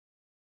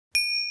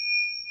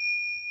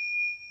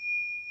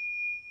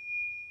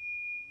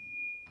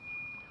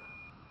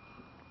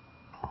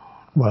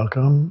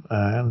Welcome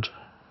and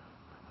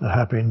a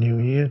Happy New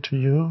Year to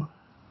you.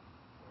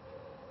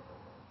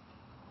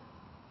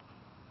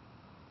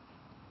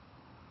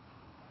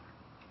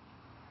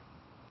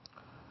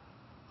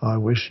 I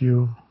wish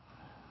you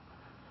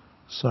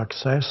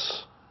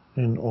success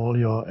in all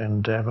your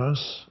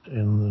endeavors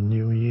in the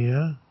new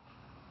year.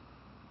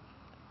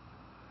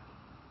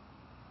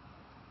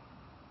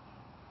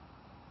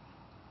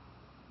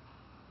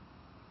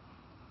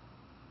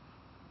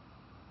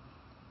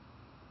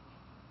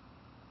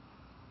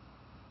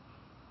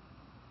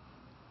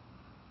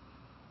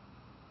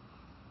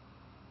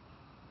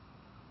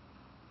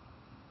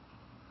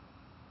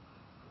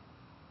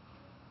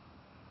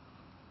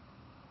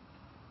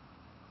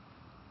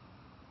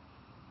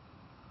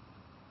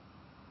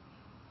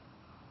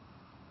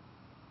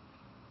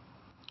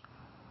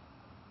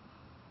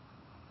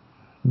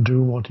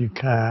 Do what you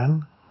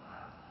can,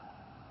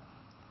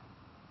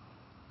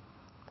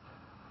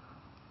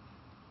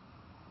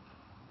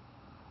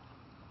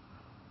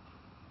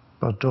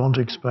 but don't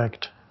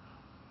expect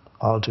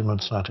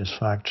ultimate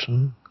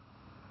satisfaction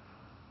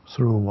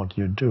through what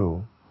you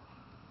do.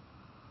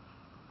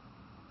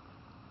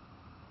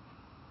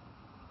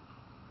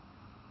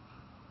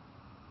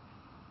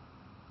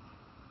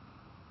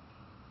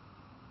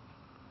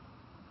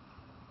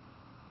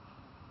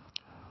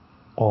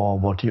 Or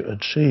what you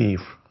achieve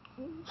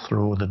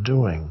through the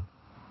doing.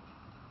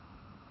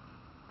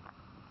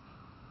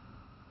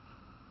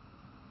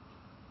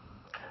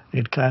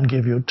 It can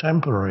give you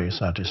temporary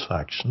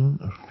satisfaction,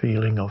 a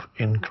feeling of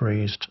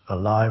increased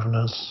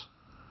aliveness,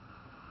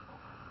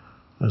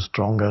 a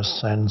stronger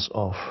sense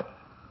of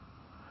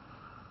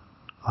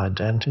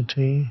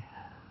identity,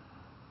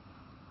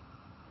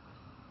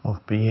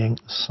 of being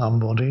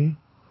somebody,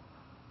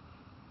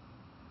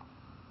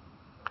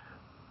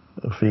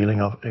 a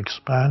feeling of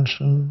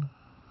expansion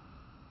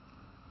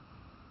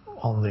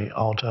on the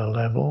outer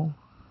level,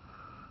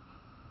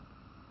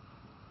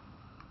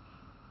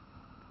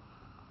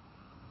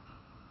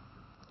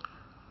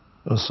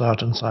 a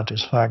certain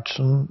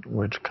satisfaction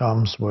which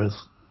comes with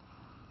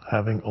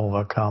having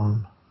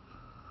overcome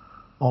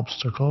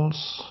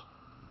obstacles,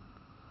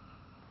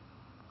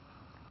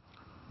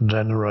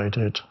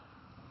 generated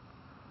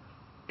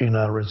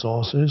inner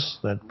resources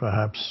that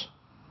perhaps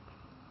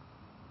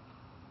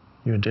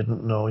you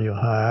didn't know you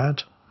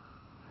had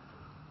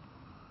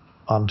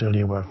until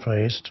you were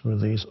faced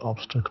with these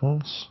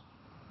obstacles.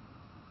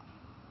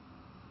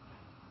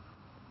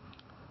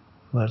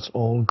 That's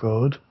all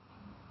good.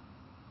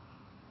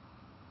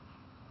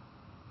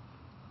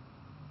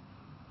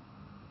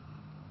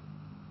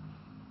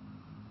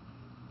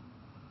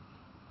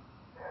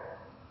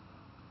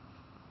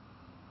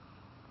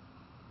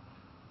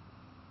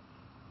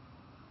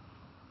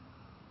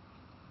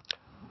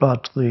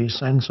 But the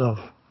sense of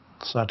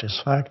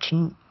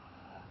satisfaction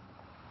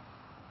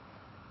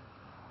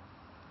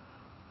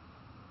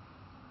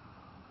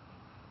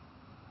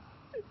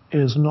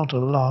is not a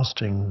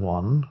lasting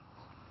one.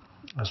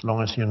 As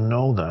long as you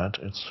know that,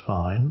 it's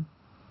fine.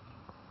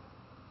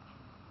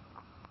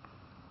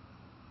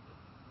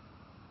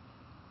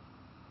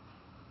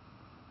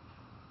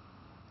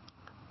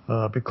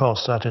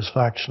 Because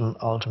satisfaction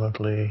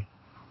ultimately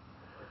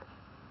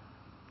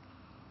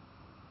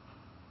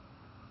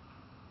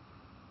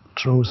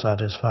true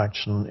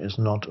satisfaction is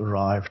not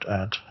arrived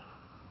at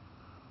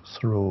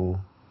through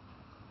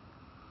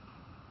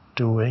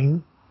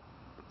doing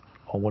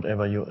or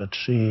whatever you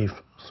achieve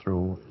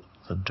through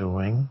the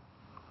doing.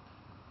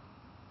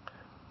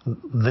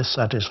 This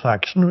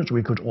satisfaction, which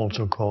we could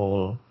also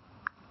call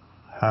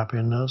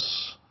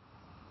happiness,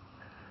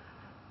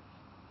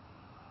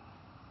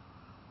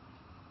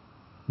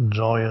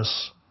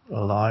 joyous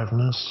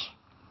aliveness,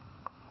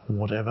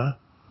 whatever,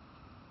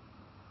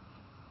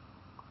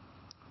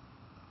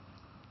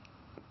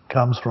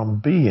 comes from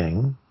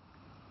being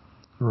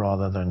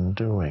rather than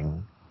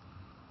doing.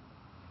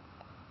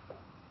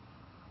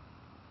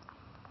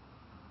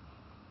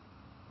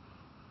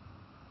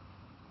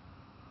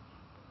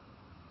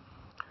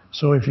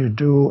 So if you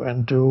do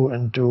and do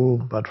and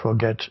do but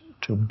forget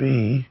to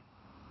be,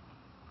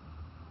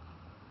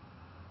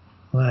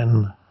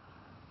 then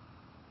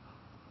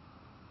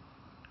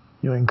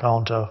you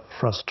encounter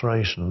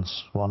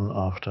frustrations one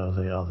after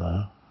the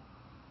other.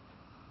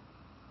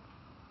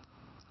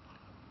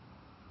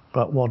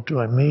 But what do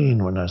I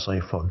mean when I say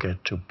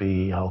forget to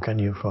be? How can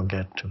you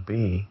forget to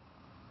be?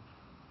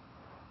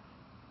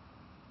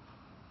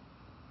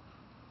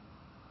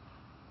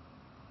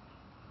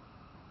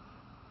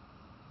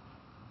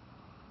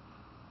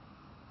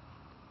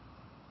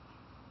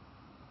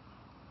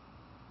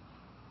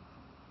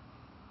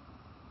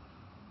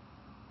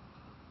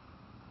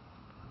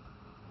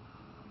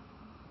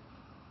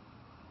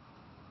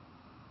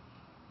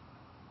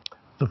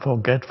 The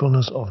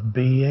forgetfulness of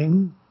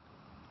being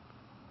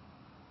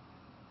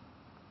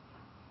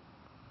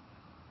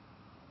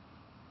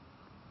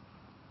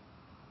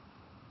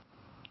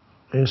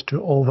is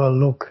to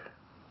overlook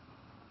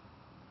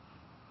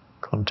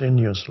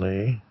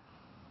continuously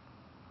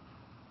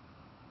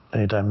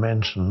a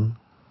dimension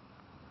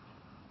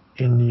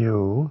in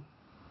you,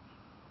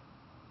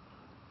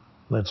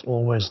 that's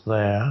always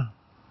there,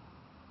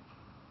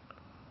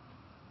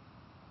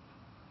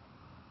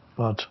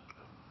 but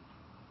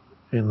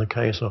in the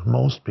case of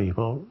most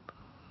people,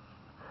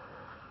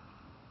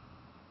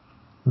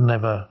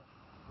 never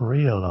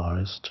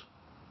realized.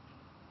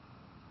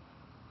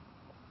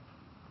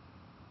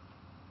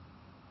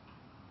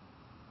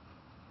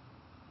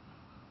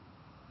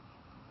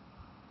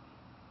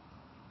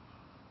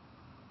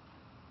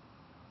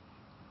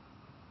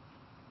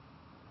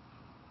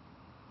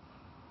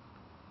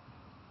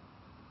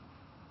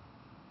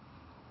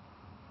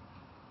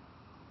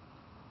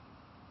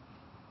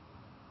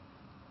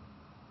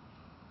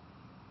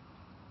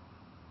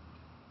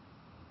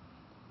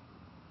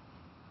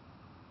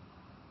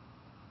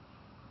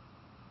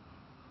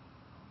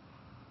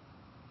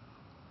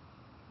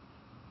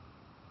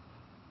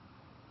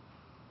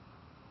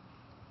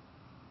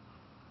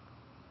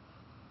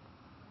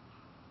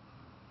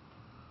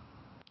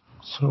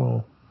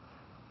 So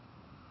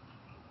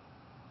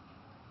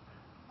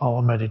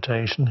our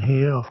meditation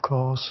here, of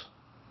course,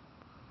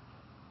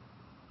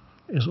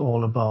 is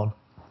all about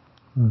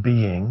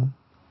being,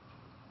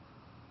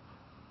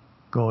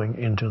 going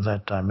into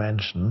that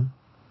dimension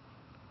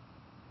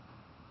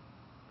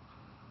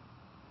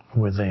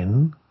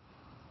within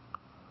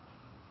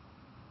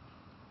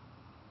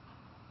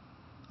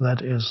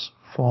that is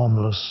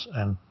formless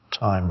and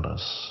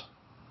timeless,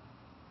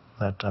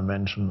 that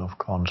dimension of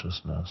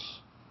consciousness.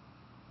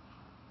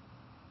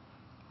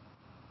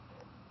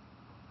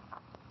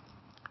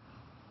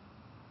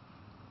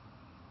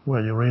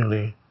 Where you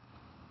really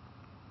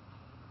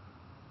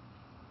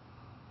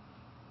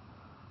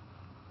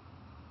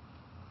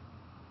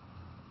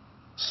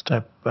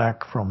step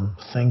back from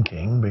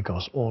thinking,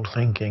 because all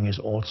thinking is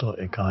also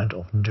a kind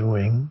of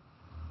doing,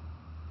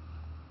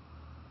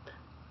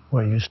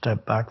 where you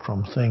step back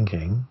from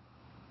thinking,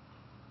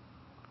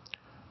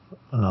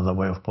 another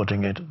way of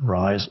putting it,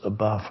 rise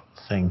above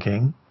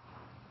thinking,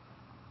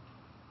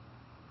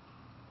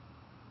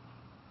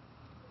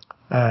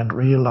 and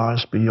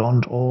realize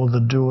beyond all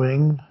the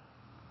doing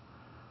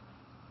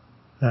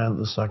and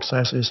the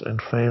successes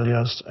and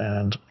failures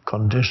and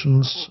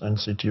conditions and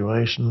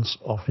situations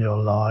of your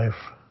life,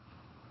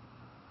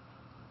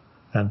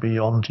 and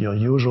beyond your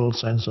usual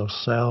sense of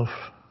self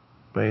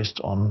based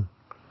on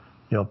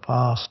your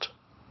past,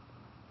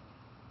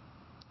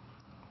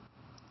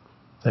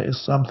 there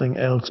is something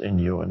else in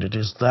you, and it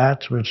is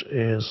that which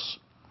is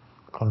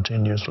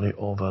continuously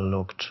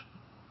overlooked.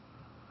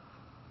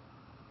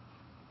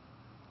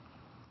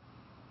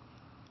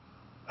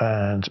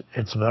 And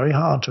it's very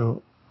hard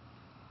to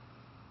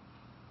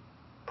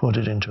put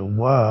it into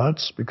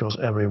words, because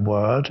every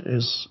word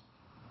is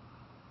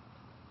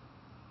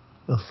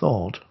a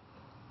thought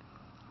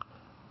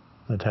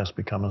that has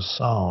become a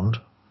sound,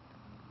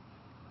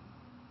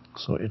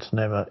 so it's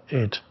never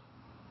it.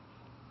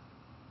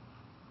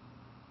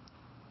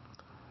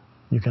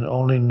 You can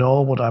only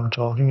know what I'm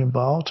talking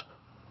about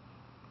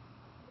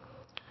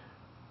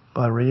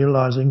by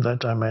realizing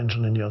that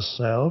dimension in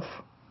yourself,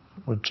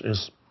 which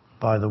is,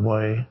 by the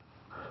way,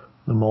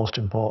 the most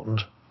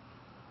important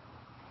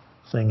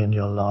thing in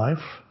your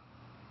life,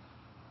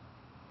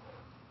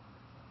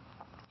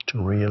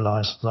 to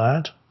realize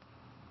that.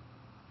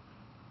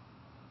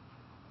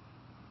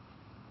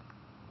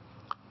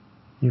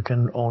 You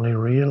can only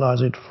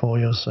realize it for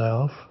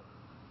yourself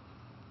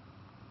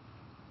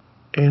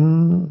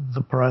in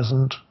the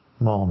present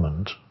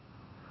moment.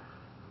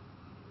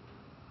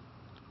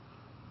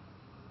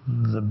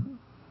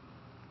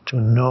 To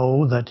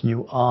know that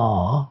you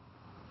are,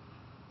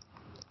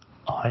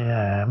 I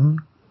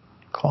am,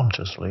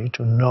 consciously,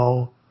 to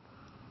know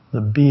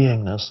the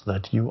beingness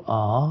that you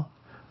are.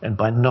 And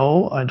by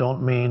know, I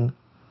don't mean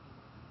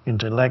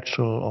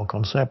intellectual or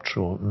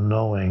conceptual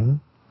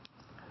knowing,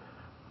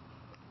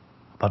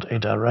 but a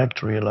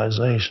direct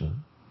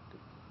realization.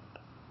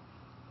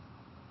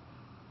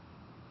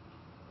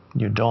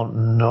 You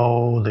don't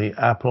know the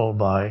apple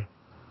by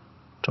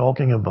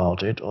talking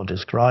about it or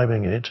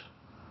describing it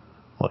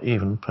or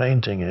even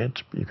painting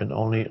it. You can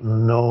only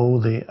know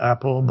the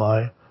apple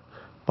by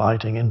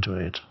biting into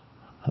it.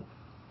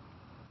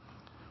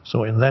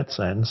 So in that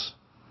sense,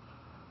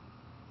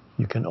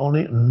 you can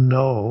only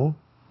know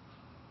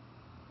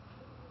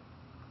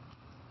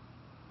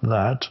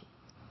that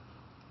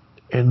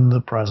in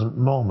the present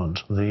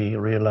moment, the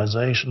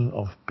realization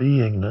of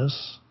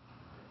beingness,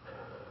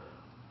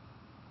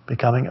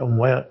 becoming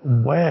aware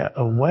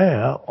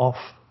of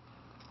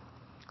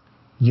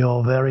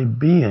your very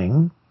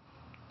being,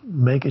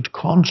 make it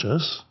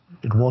conscious.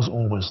 It was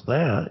always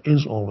there,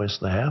 is always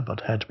there,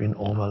 but had been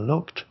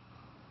overlooked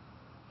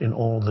in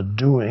all the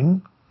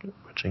doing,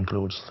 which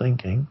includes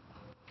thinking.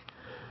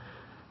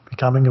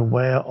 Becoming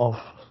aware of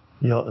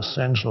your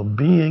essential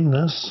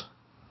beingness,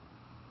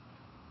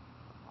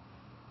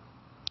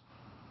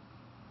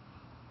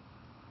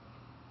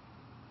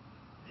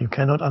 you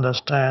cannot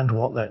understand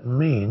what that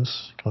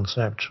means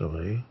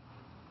conceptually,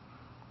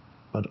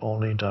 but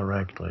only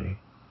directly.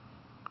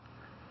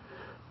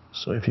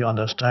 So if you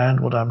understand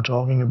what I'm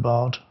talking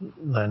about,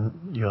 then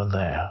you're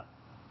there.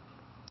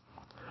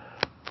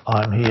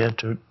 I'm here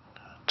to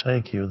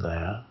take you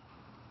there.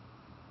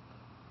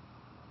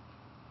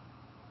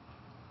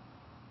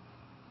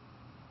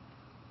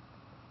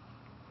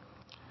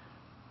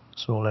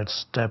 So let's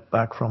step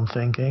back from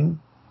thinking.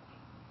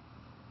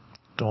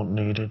 Don't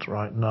need it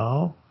right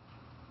now.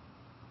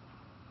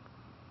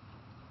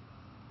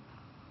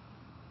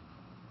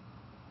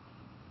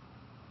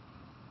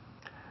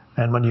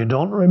 And when you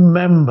don't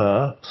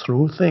remember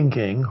through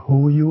thinking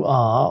who you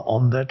are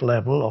on that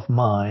level of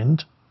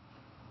mind,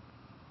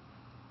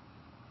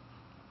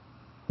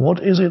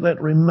 what is it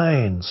that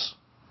remains?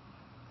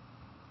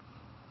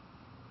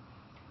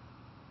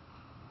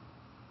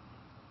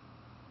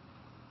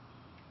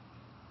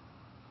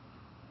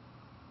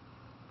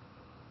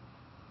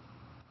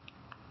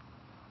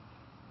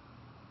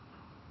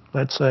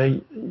 Let's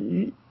say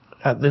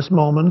at this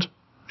moment,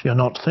 if you're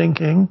not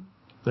thinking,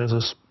 there's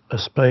a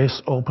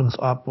space opens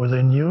up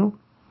within you,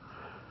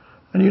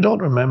 and you don't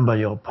remember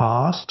your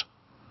past,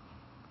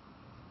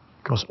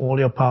 because all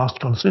your past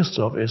consists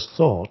of is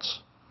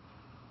thoughts.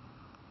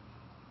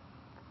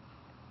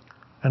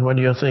 And when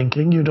you're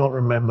thinking, you don't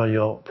remember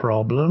your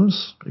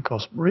problems,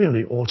 because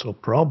really also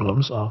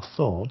problems are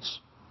thoughts.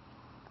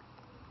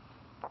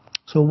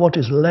 So what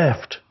is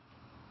left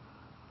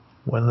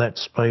when that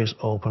space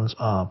opens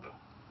up?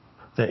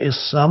 There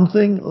is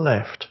something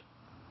left,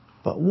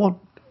 but what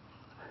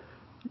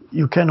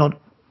you cannot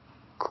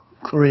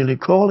really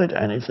call it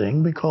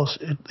anything, because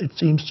it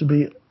seems to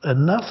be a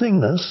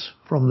nothingness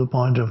from the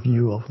point of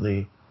view of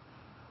the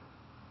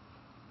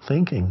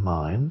thinking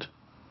mind.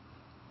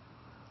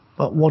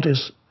 But what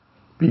is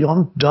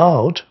beyond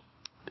doubt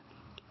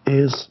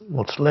is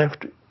what's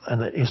left,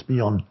 and it is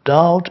beyond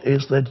doubt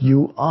is that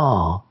you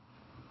are.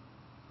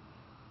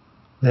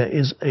 There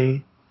is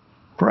a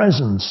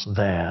presence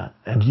there,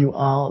 and you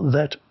are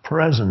that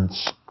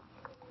presence.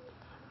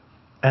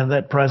 And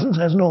that presence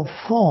has no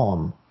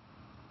form.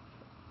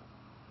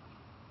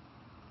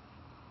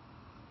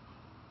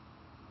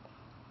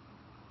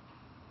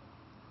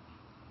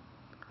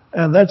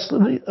 And that's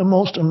the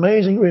most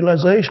amazing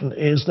realization,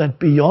 is that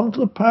beyond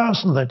the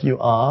person that you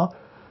are,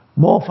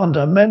 more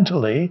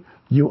fundamentally,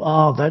 you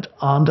are that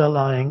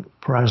underlying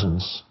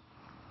presence.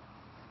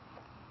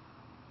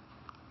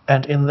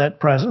 And in that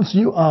presence,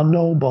 you are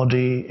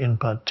nobody in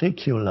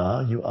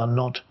particular. You are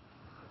not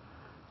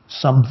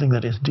something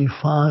that is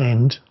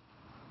defined.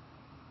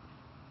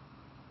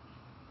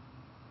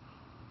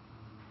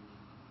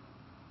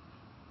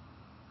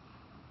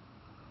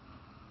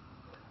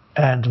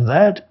 And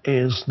that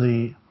is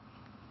the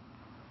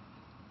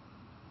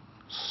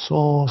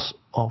source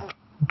of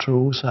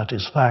true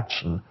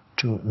satisfaction,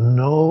 to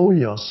know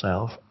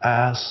yourself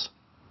as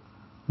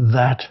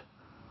that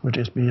which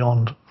is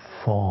beyond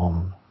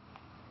form.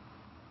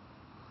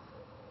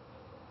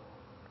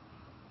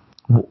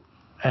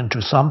 And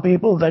to some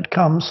people that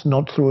comes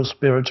not through a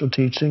spiritual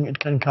teaching, it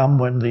can come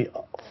when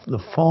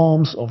the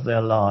forms of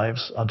their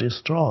lives are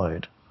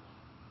destroyed.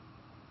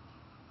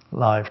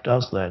 Life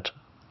does that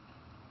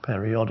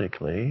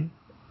periodically.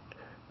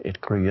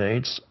 It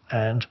creates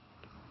and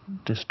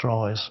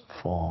destroys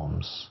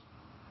forms.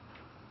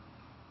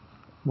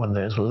 When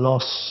there's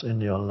loss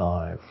in your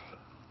life,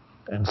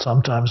 and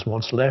sometimes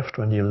what's left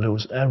when you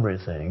lose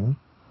everything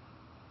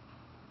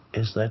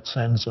is that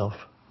sense of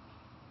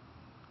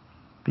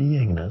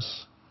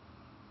beingness,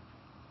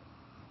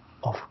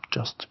 of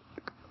just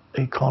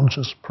a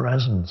conscious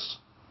presence.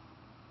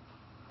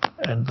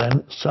 And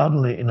then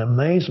suddenly, in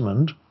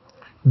amazement,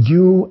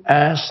 you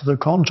as the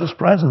conscious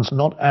presence,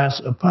 not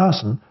as a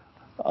person,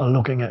 are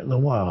looking at the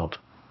world.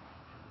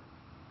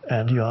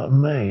 And you are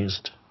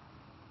amazed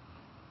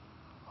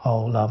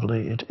how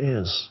lovely it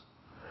is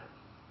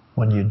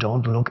when you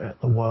don't look at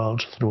the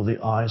world through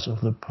the eyes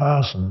of the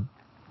person,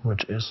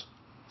 which is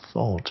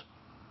thought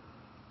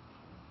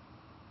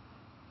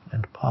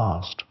and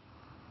past.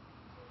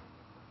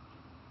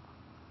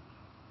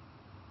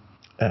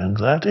 And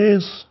that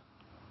is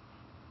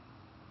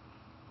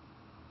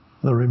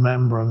the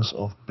remembrance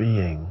of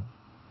being.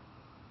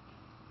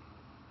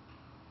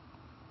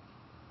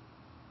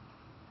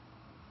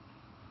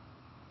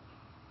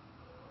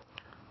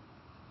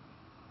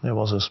 There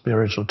was a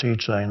spiritual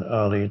teacher in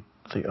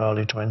the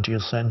early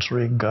 20th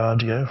century,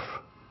 Gurdjieff,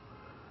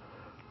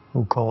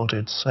 who called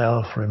it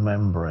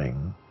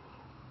self-remembering.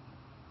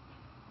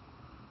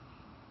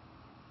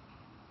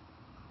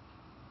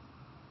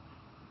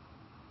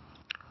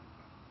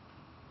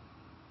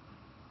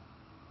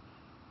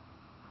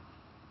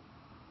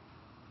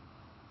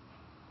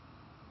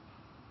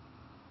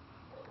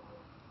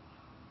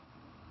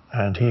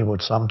 And he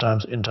would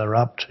sometimes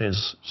interrupt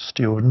his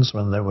students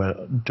when they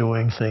were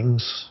doing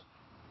things,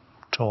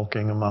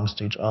 talking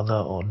amongst each other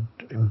or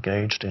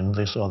engaged in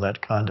this or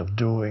that kind of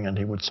doing, and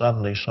he would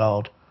suddenly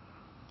shout,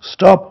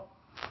 "Stop!"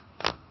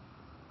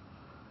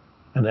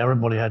 And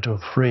everybody had to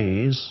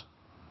freeze.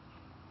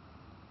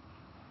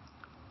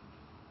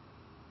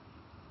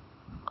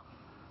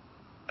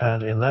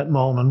 And in that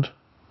moment,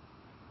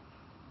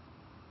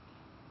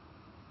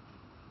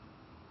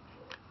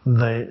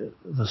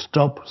 the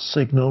stop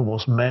signal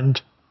was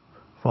meant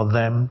for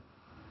them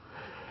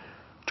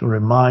to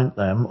remind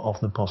them of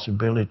the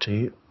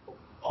possibility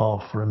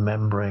of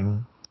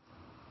remembering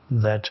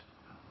that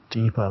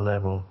deeper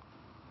level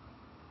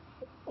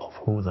of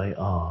who they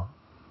are,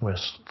 where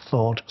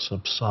thought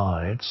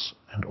subsides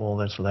and all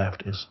that's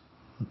left is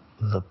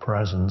the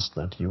presence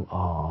that you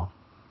are.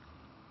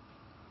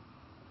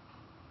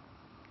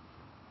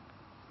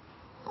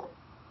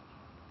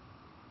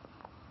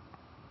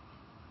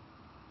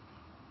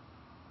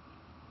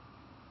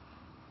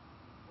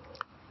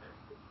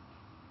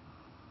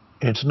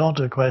 It's not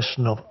a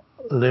question of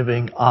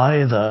living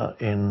either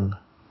in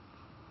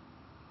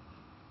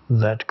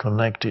that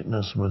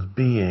connectedness with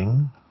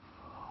being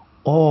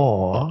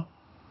or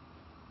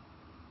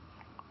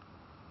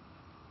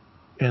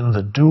in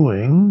the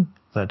doing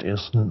that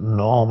is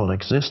normal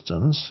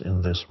existence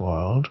in this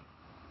world.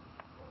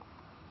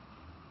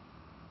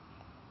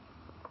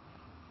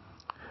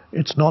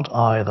 It's not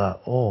either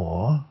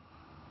or.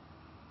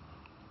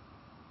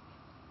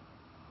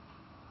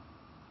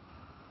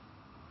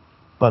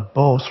 But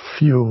both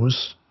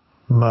fuse,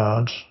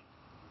 merge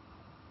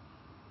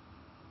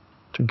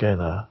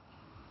together.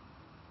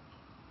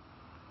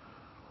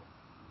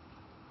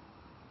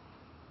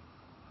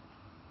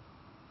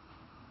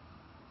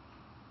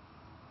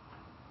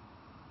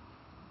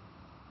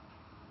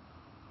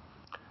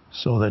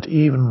 So that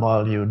even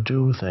while you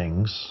do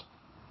things,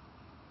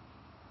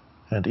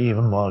 and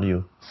even while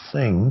you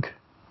think,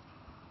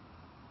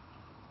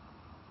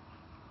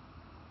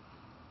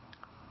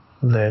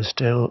 there's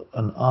still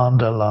an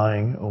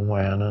underlying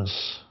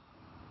awareness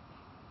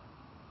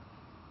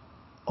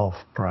of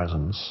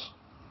presence,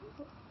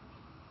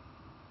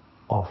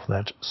 of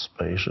that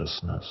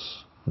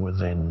spaciousness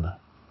within.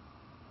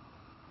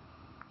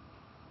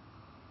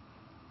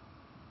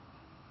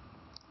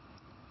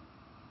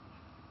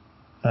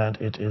 And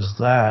it is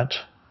that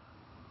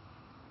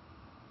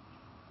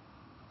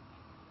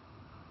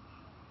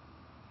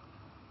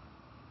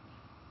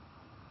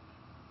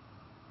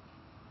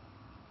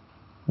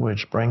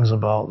which brings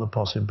about the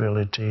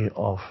possibility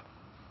of,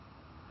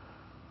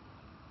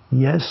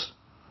 yes,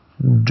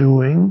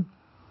 doing,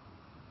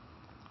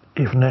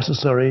 if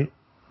necessary,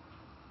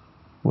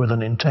 with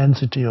an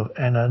intensity of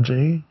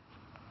energy,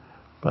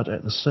 but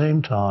at the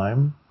same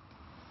time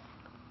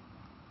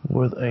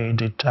with a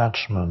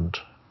detachment.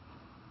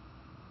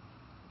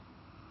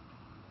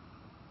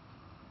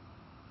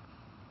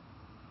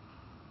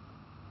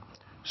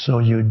 So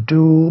you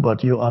do,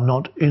 but you are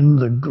not in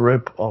the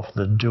grip of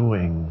the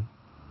doing.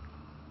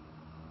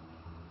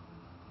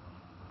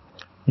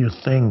 You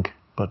think,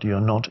 but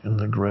you're not in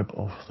the grip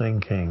of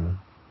thinking.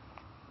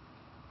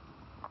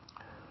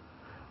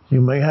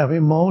 You may have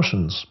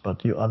emotions,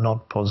 but you are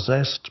not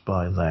possessed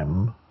by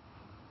them.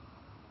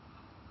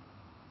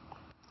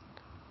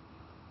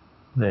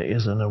 There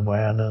is an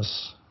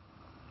awareness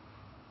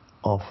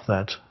of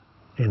that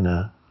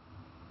inner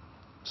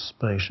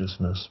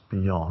spaciousness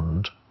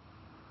beyond,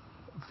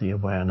 the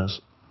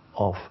awareness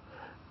of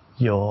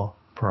your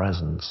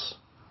presence.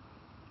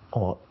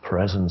 Or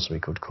presence,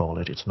 we could call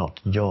it. It's not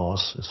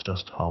yours, it's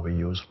just how we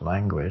use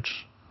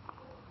language.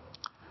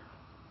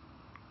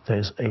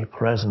 There's a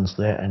presence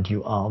there, and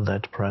you are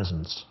that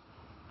presence.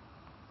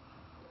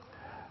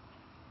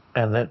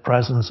 And that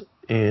presence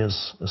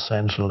is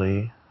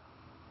essentially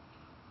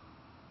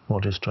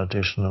what is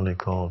traditionally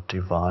called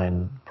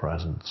divine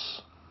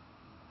presence.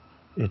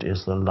 It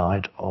is the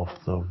light of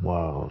the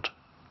world.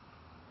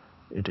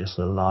 It is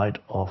the light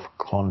of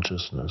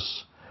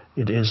consciousness.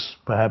 It is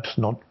perhaps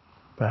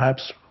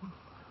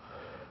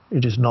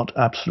it is not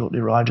absolutely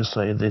right to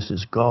say this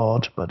is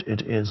God, but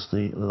it is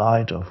the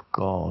light of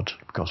God,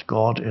 because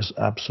God is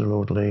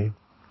absolutely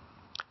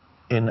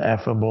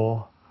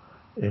ineffable.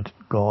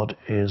 God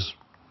is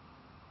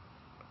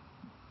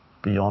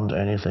beyond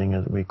anything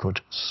that we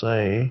could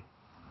say,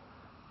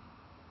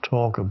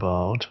 talk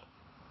about.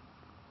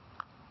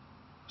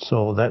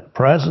 So that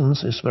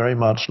presence is very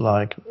much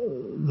like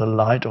the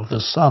light of the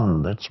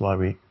sun. That's why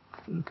we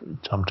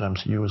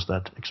sometimes use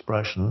that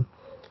expression.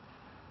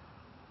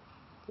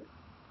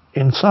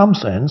 In some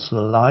sense,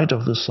 the light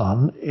of the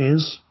sun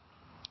is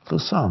the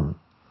sun.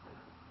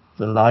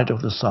 The light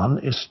of the sun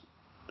is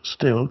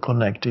still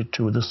connected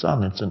to the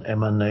sun. It's an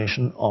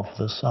emanation of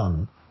the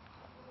sun.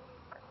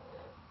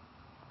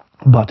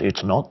 But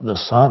it's not the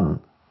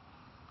sun.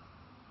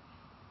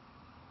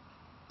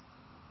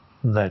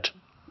 That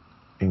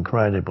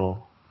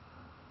incredible,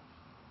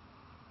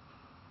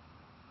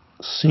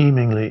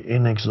 seemingly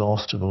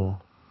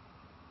inexhaustible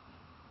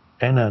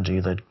energy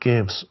that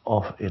gives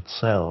of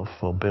itself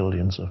for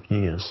billions of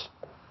years,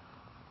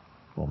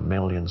 or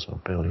millions or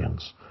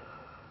billions.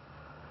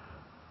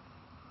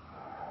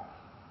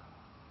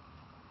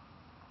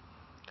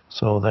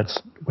 So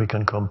we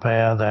can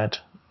compare that.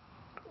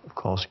 Of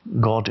course,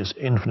 God is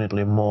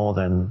infinitely more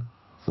than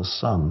the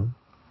sun,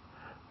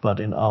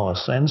 but in our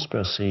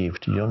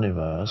sense-perceived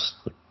universe,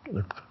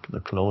 the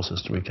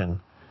closest we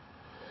can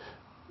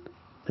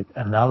the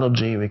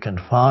analogy we can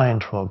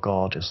find for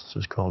God is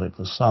to call it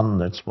the sun.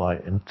 That's why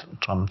in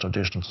some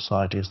traditional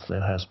societies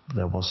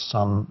there was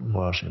sun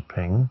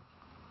worshipping.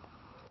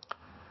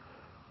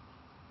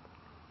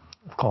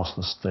 Of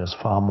course, there's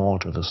far more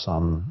to the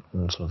sun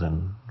also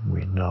than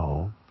we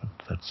know, but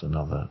that's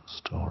another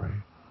story.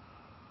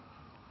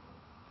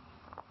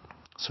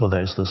 So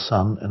there's the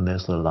sun and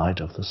there's the light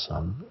of the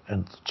sun,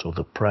 and so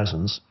the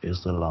presence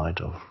is the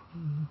light of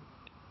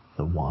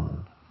the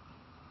One,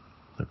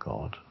 the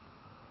God.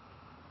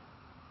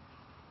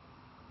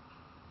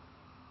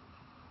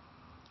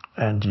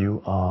 And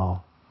you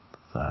are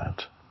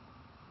that.